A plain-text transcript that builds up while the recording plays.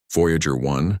Voyager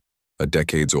 1, a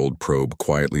decades-old probe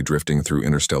quietly drifting through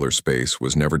interstellar space,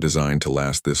 was never designed to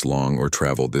last this long or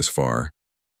travel this far.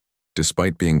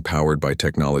 Despite being powered by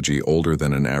technology older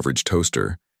than an average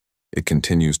toaster, it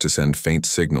continues to send faint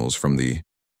signals from the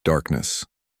darkness.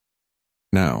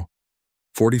 Now,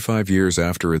 45 years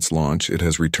after its launch, it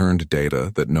has returned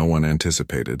data that no one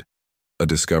anticipated, a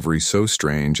discovery so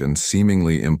strange and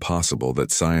seemingly impossible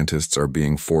that scientists are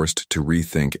being forced to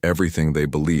rethink everything they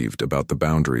believed about the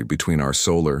boundary between our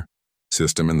solar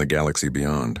system and the galaxy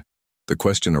beyond. The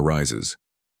question arises,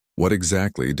 what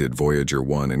exactly did Voyager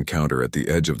 1 encounter at the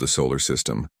edge of the solar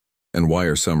system, and why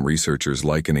are some researchers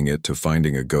likening it to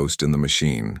finding a ghost in the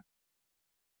machine?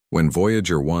 When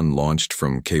Voyager 1 launched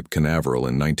from Cape Canaveral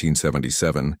in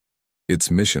 1977, its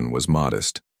mission was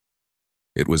modest.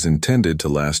 It was intended to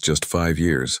last just 5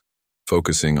 years,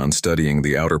 focusing on studying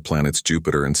the outer planets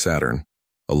Jupiter and Saturn,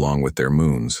 along with their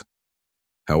moons.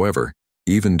 However,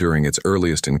 even during its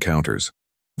earliest encounters,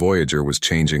 Voyager was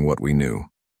changing what we knew.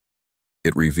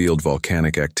 It revealed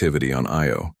volcanic activity on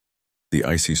Io, the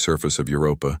icy surface of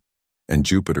Europa, and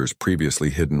Jupiter's previously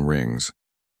hidden rings,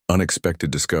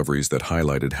 unexpected discoveries that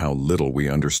highlighted how little we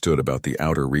understood about the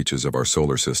outer reaches of our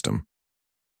solar system.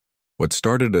 What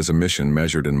started as a mission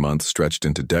measured in months stretched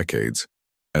into decades,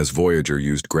 as Voyager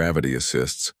used gravity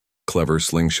assists, clever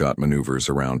slingshot maneuvers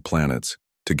around planets,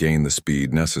 to gain the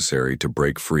speed necessary to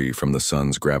break free from the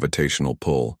sun's gravitational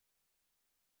pull.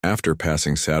 After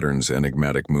passing Saturn's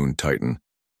enigmatic moon Titan,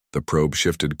 the probe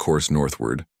shifted course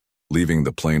northward, leaving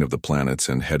the plane of the planets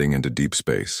and heading into deep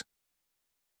space.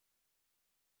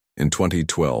 In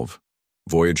 2012,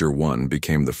 Voyager 1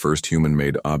 became the first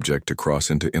human-made object to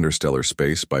cross into interstellar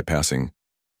space by passing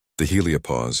the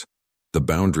heliopause, the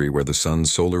boundary where the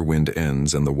sun's solar wind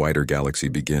ends and the wider galaxy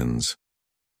begins.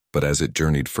 But as it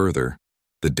journeyed further,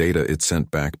 the data it sent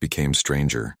back became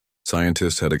stranger.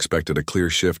 Scientists had expected a clear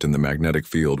shift in the magnetic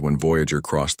field when Voyager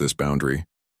crossed this boundary,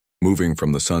 moving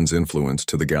from the sun's influence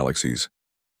to the galaxy's.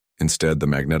 Instead, the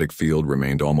magnetic field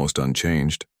remained almost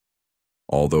unchanged,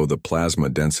 although the plasma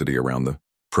density around the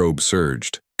probe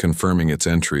surged, confirming its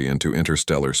entry into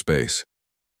interstellar space.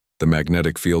 The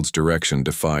magnetic field's direction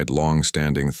defied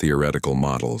long-standing theoretical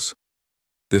models.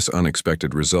 This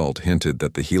unexpected result hinted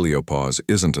that the heliopause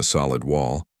isn't a solid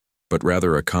wall, but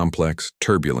rather a complex,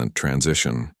 turbulent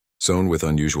transition zone with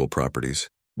unusual properties.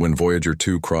 When Voyager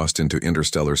 2 crossed into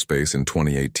interstellar space in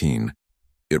 2018,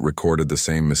 it recorded the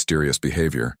same mysterious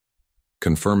behavior,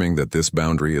 confirming that this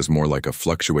boundary is more like a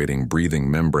fluctuating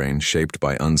breathing membrane shaped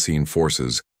by unseen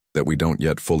forces that we don't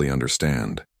yet fully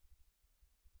understand.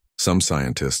 Some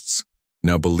scientists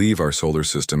now believe our solar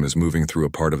system is moving through a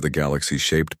part of the galaxy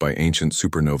shaped by ancient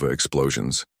supernova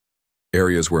explosions,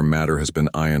 areas where matter has been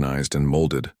ionized and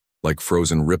molded, like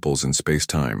frozen ripples in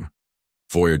space-time.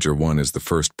 Voyager 1 is the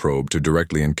first probe to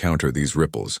directly encounter these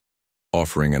ripples,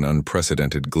 offering an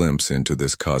unprecedented glimpse into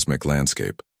this cosmic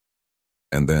landscape.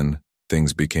 And then,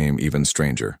 things became even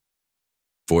stranger.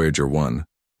 Voyager 1,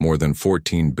 more than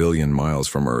 14 billion miles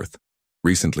from Earth,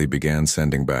 recently began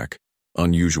sending back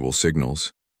unusual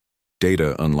signals,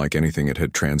 data unlike anything it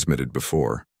had transmitted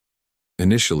before.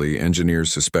 Initially,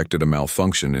 engineers suspected a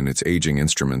malfunction in its aging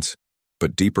instruments,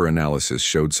 but deeper analysis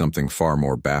showed something far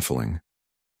more baffling.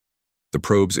 The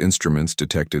probe's instruments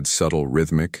detected subtle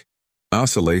rhythmic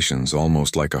oscillations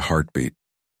almost like a heartbeat,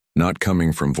 not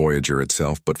coming from Voyager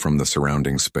itself but from the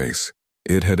surrounding space.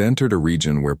 It had entered a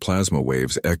region where plasma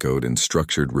waves echoed in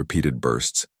structured repeated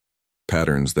bursts,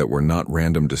 patterns that were not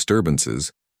random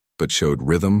disturbances, but showed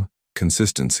rhythm,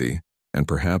 consistency, and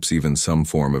perhaps even some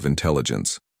form of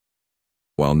intelligence.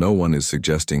 While no one is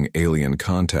suggesting alien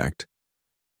contact,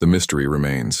 the mystery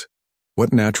remains.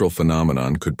 What natural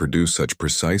phenomenon could produce such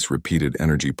precise repeated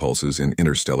energy pulses in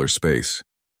interstellar space?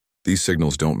 These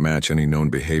signals don't match any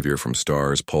known behavior from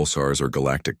stars, pulsars, or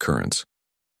galactic currents.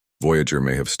 Voyager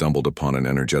may have stumbled upon an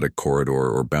energetic corridor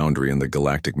or boundary in the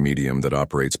galactic medium that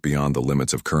operates beyond the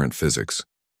limits of current physics.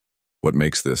 What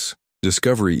makes this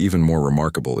discovery even more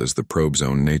remarkable is the probe's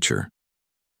own nature.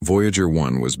 Voyager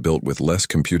 1 was built with less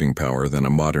computing power than a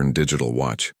modern digital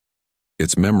watch.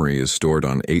 Its memory is stored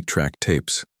on 8-track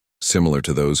tapes, similar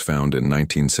to those found in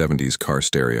 1970s car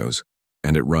stereos,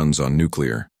 and it runs on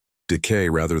nuclear decay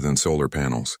rather than solar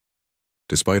panels.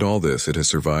 Despite all this, it has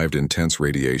survived intense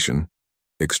radiation,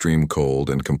 extreme cold,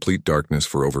 and complete darkness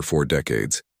for over 4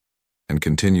 decades, and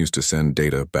continues to send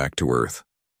data back to Earth.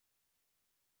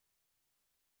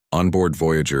 Onboard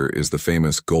Voyager is the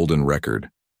famous Golden Record,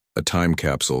 a time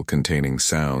capsule containing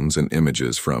sounds and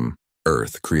images from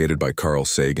Earth created by Carl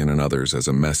Sagan and others as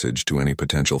a message to any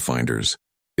potential finders.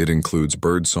 It includes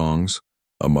bird songs,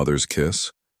 a mother's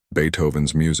kiss,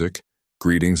 Beethoven's music,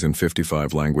 greetings in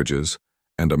 55 languages,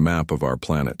 and a map of our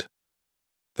planet.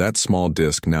 That small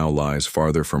disk now lies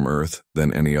farther from Earth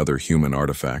than any other human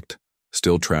artifact,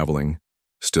 still traveling,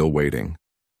 still waiting.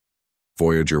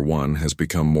 Voyager 1 has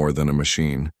become more than a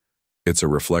machine. It's a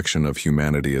reflection of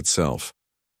humanity itself.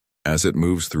 As it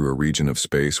moves through a region of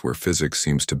space where physics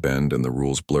seems to bend and the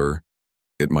rules blur,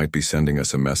 it might be sending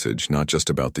us a message not just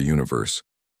about the universe,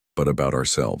 but about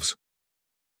ourselves.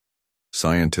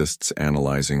 Scientists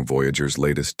analyzing Voyager's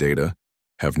latest data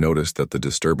have noticed that the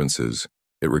disturbances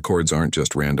it records aren't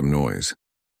just random noise.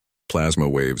 Plasma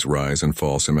waves rise and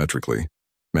fall symmetrically,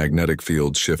 magnetic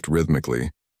fields shift rhythmically,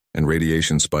 and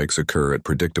radiation spikes occur at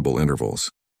predictable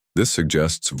intervals. This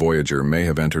suggests Voyager may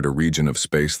have entered a region of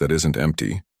space that isn't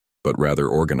empty, but rather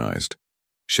organized,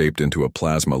 shaped into a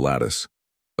plasma lattice,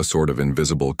 a sort of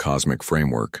invisible cosmic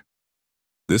framework.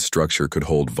 This structure could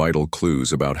hold vital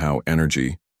clues about how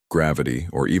energy, gravity,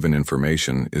 or even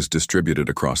information is distributed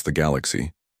across the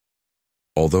galaxy.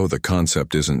 Although the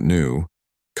concept isn't new,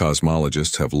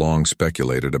 cosmologists have long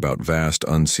speculated about vast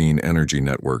unseen energy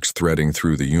networks threading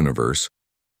through the universe.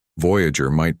 Voyager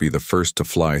might be the first to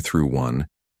fly through one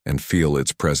and feel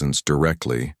its presence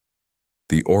directly.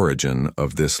 The origin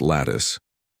of this lattice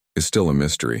is still a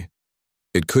mystery.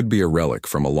 It could be a relic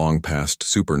from a long-past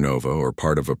supernova or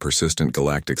part of a persistent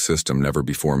galactic system never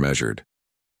before measured.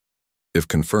 If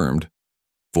confirmed,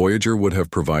 Voyager would have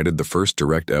provided the first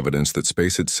direct evidence that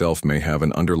space itself may have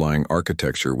an underlying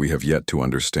architecture we have yet to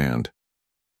understand.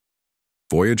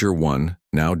 Voyager 1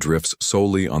 now drifts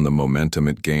solely on the momentum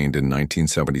it gained in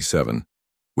 1977,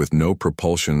 with no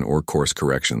propulsion or course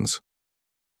corrections.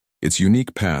 Its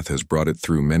unique path has brought it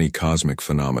through many cosmic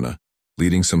phenomena,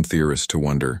 leading some theorists to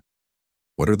wonder,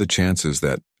 what are the chances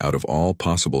that, out of all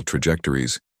possible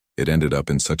trajectories, it ended up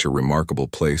in such a remarkable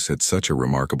place at such a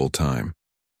remarkable time?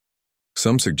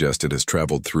 Some suggest it has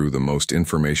traveled through the most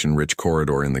information-rich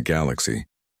corridor in the galaxy,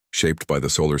 shaped by the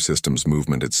solar system's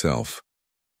movement itself,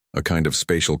 a kind of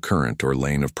spatial current or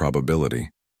lane of probability.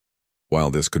 While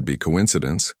this could be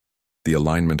coincidence, the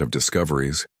alignment of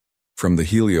discoveries, from the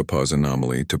heliopause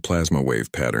anomaly to plasma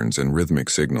wave patterns and rhythmic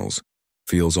signals,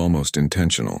 feels almost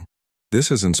intentional. This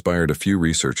has inspired a few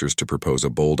researchers to propose a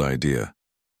bold idea.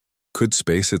 Could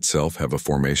space itself have a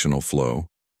formational flow?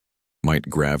 Might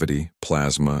gravity,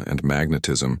 plasma, and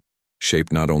magnetism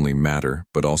shape not only matter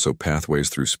but also pathways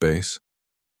through space?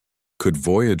 Could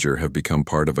Voyager have become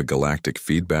part of a galactic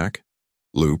feedback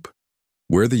loop,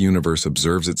 where the universe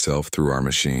observes itself through our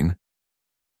machine?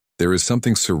 There is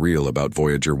something surreal about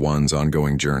Voyager 1's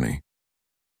ongoing journey.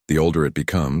 The older it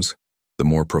becomes, the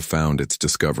more profound its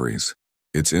discoveries.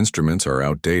 Its instruments are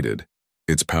outdated,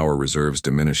 its power reserves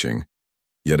diminishing,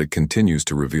 yet it continues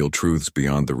to reveal truths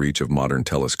beyond the reach of modern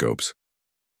telescopes.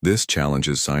 This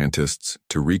challenges scientists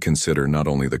to reconsider not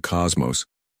only the cosmos,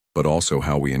 but also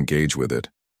how we engage with it.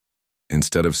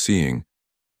 Instead of seeing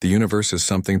the universe as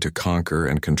something to conquer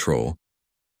and control,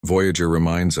 Voyager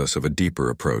reminds us of a deeper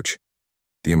approach,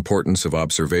 the importance of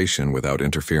observation without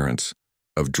interference,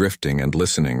 of drifting and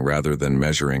listening rather than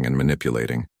measuring and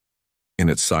manipulating. In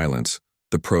its silence,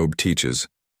 the probe teaches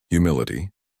humility.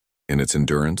 In its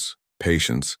endurance,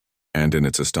 patience, and in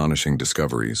its astonishing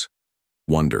discoveries,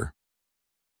 wonder.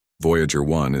 Voyager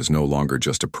 1 is no longer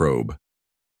just a probe.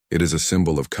 It is a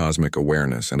symbol of cosmic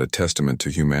awareness and a testament to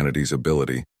humanity's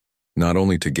ability not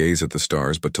only to gaze at the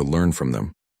stars but to learn from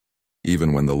them,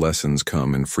 even when the lessons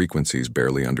come in frequencies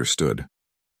barely understood.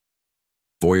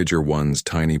 Voyager 1's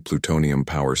tiny plutonium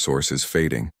power source is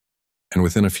fading, and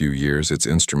within a few years its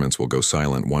instruments will go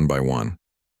silent one by one.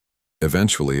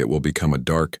 Eventually it will become a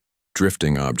dark,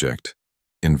 drifting object,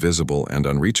 invisible and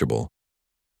unreachable.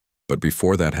 But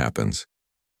before that happens,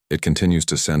 it continues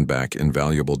to send back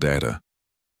invaluable data,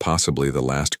 possibly the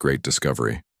last great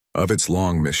discovery. Of its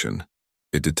long mission,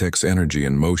 it detects energy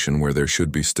and motion where there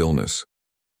should be stillness,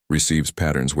 receives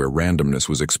patterns where randomness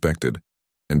was expected,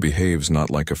 and behaves not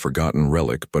like a forgotten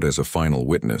relic but as a final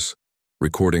witness,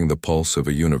 recording the pulse of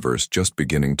a universe just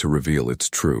beginning to reveal its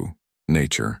true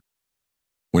nature.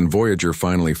 When Voyager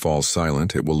finally falls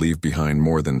silent, it will leave behind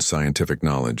more than scientific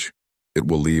knowledge. It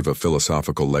will leave a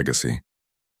philosophical legacy.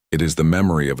 It is the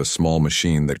memory of a small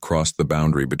machine that crossed the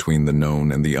boundary between the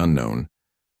known and the unknown,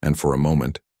 and for a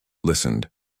moment, listened.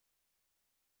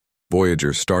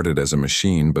 Voyager started as a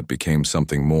machine but became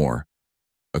something more,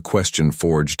 a question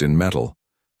forged in metal,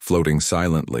 floating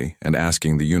silently and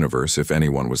asking the universe if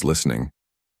anyone was listening.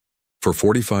 For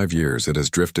 45 years it has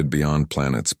drifted beyond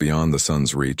planets, beyond the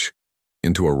sun's reach,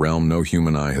 into a realm no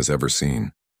human eye has ever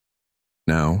seen.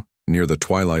 Now, near the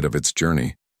twilight of its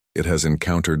journey, it has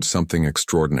encountered something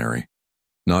extraordinary.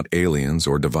 Not aliens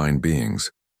or divine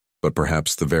beings, but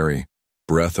perhaps the very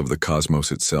breath of the cosmos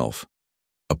itself,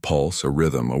 a pulse, a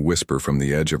rhythm, a whisper from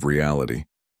the edge of reality.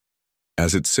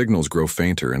 As its signals grow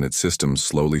fainter and its systems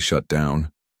slowly shut down,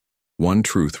 one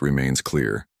truth remains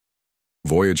clear.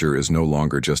 Voyager is no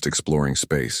longer just exploring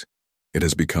space. It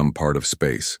has become part of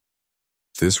space.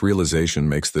 This realization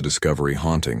makes the discovery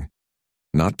haunting,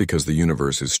 not because the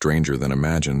universe is stranger than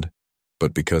imagined,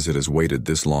 but because it has waited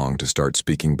this long to start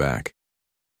speaking back.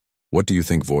 What do you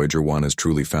think Voyager 1 has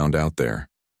truly found out there?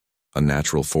 A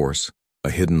natural force, a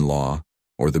hidden law,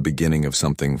 or the beginning of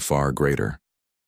something far greater?